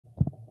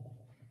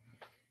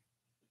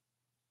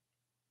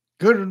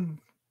Good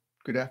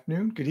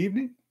afternoon, good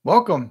evening.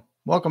 Welcome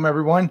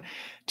everyone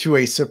to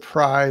a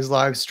surprise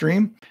live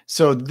stream.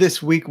 So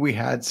this week we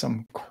had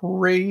some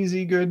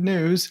crazy good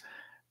news.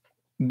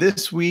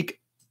 This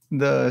week,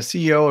 the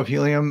CEO of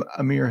Helium,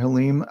 Amir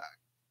Halim,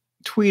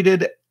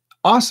 tweeted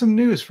awesome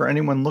news for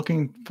anyone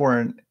looking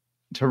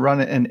to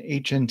run an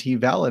HNT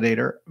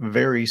validator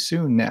very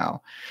soon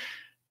now.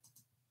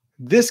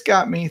 This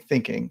got me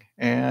thinking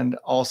and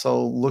also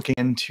looking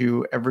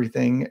into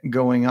everything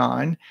going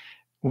on.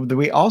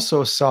 We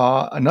also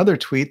saw another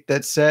tweet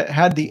that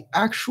had the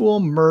actual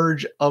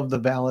merge of the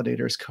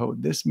validators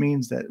code. This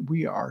means that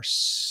we are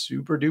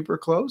super duper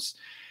close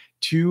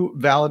to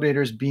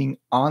validators being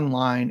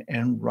online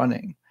and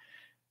running.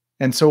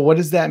 And so what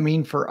does that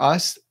mean for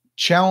us?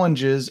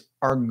 Challenges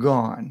are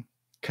gone.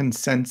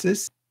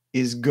 Consensus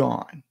is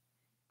gone.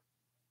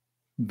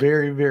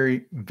 Very,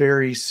 very,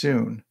 very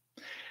soon.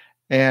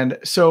 And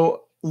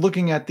so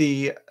looking at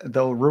the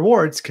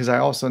rewards, because I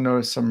also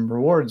noticed some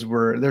rewards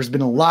there's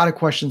been a lot of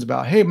questions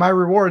about, hey, my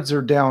rewards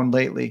are down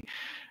lately,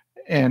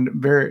 and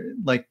very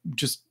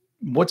just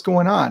what's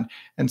going on.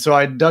 And so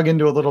I dug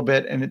into a little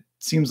bit, and it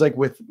seems like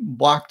with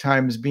block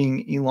times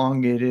being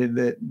elongated,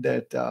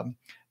 that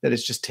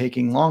it's just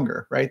taking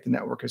longer, right? The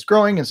network is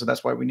growing, and so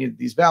that's why we need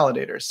these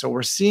validators. So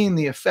we're seeing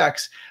the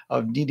effects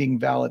of needing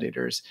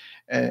validators,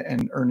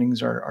 and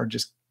earnings are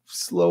just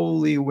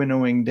slowly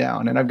winnowing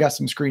down. And I've got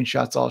some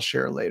screenshots I'll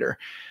share later.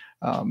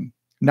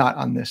 Not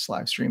on this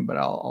live stream, but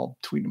I'll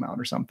tweet them out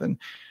or something.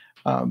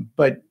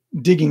 But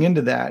digging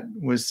into that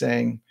was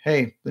saying,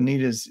 hey, the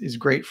need is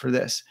great for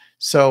this.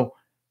 So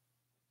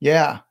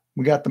yeah,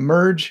 we got the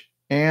merge,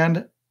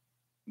 and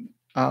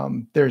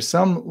there's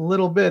some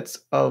little bits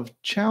of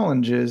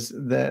challenges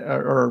that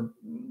are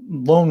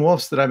lone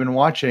wolves that I've been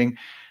watching.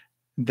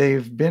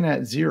 They've been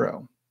at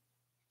zero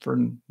for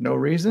no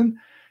reason.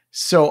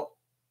 So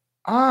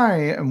I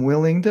am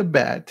willing to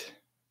bet,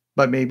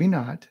 but maybe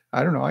not,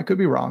 I don't know, I could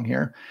be wrong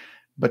here,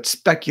 but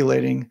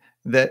speculating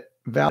that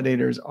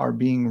validators are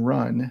being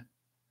run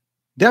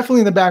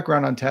definitely in the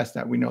background on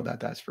testnet. We know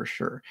that, that's for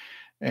sure.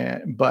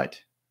 But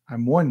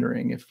I'm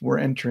wondering if we're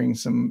entering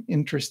some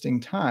interesting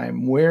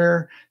time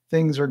where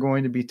things are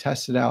going to be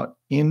tested out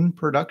in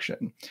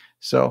production.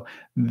 So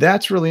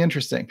that's really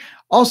interesting.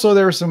 Also,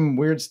 there was some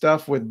weird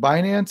stuff with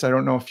Binance. I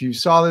don't know if you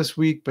saw this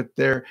week, but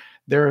the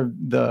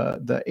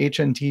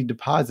HNT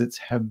deposits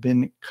have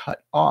been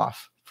cut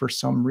off for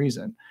some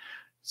reason.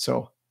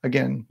 So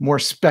again, more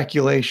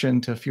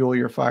speculation to fuel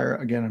your fire.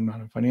 Again, I'm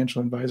not a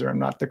financial advisor. I'm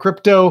not the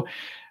crypto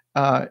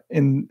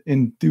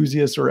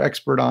enthusiast or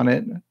expert on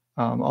it,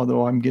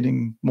 although I'm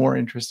getting more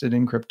interested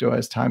in crypto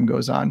as time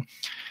goes on.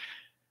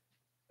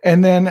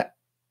 And then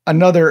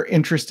another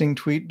interesting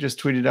tweet just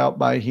tweeted out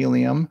by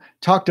Helium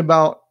talked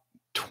about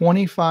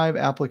 25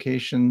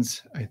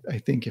 applications, I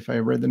think if I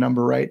read the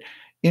number right,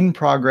 in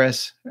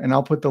progress, and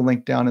I'll put the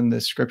link down in the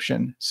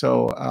description.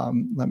 So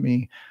let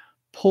me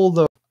pull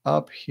those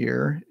up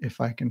here if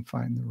I can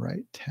find the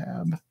right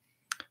tab.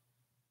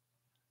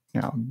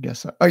 Now,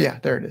 oh yeah,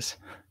 there it is.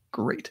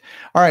 Great.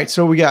 All right,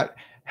 so we got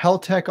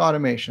Heltech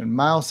Automation,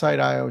 Milesite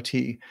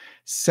IoT,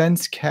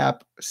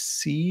 SenseCap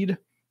Seed,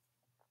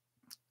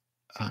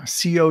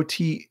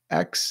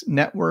 COTX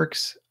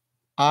Networks,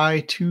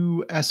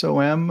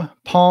 I2SOM,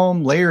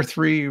 Palm, Layer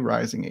 3,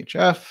 Rising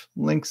HF,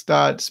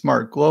 Linksdot,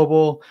 Smart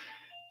Global,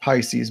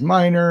 Pisces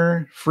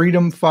Miner,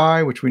 Freedom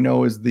Fi, which we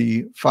know is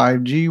the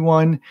 5G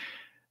one,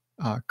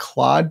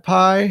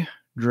 CloudPi,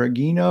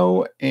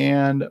 Dragino,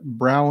 and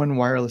Brown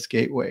Wireless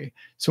Gateway.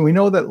 So we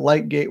know that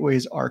light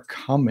gateways are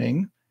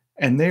coming,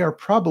 and they are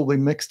probably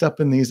mixed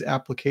up in these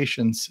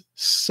applications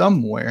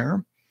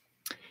somewhere.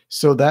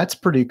 So that's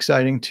pretty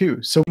exciting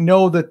too. So we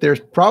know that there's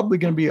probably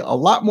going to be a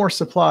lot more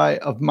supply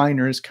of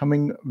miners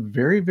coming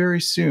very, very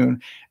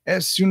soon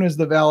as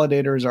the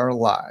validators are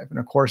live. And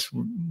of course,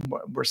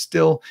 we're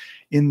still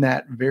in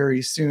that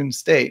very soon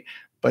state.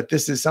 But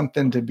this is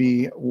something to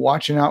be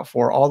watching out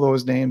for, all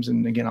those names.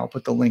 And again, I'll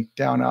put the link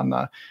down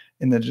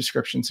in the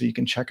description so you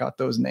can check out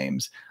those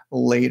names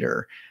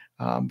later.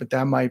 But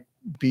that might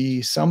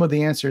be some of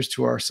the answers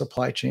to our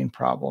supply chain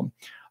problem.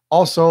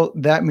 Also,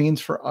 that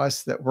means for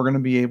us that we're going to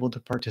be able to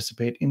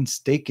participate in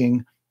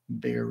staking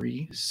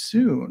very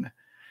soon.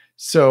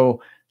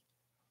 So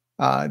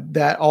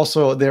that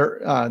also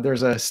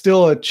there's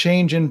still a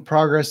change in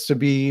progress to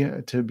be.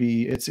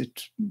 It's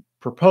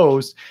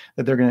proposed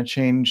that they're going to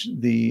change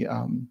the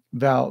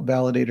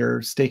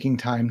validator staking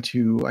time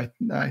to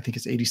I think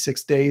it's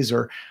 86 days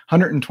or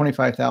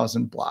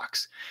 125,000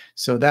 blocks.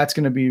 So that's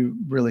going to be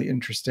really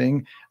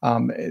interesting.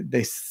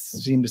 They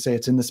seem to say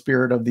it's in the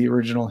spirit of the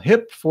original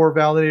HIP for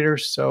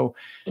validators. So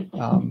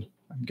I'm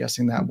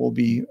guessing that will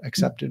be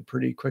accepted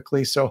pretty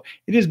quickly. So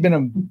it has been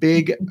a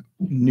big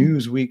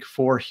news week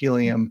for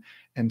Helium.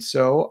 And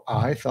so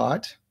I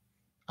thought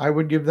I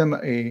would give them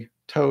a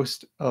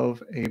toast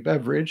of a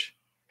beverage.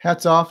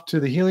 Hats off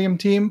to the Helium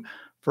team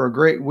for a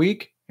great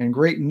week and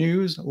great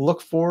news.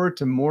 Look forward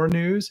to more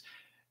news.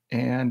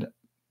 And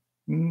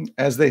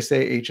as they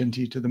say,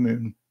 HNT to the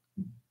moon.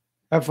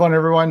 Have fun,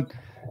 everyone.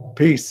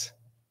 Peace.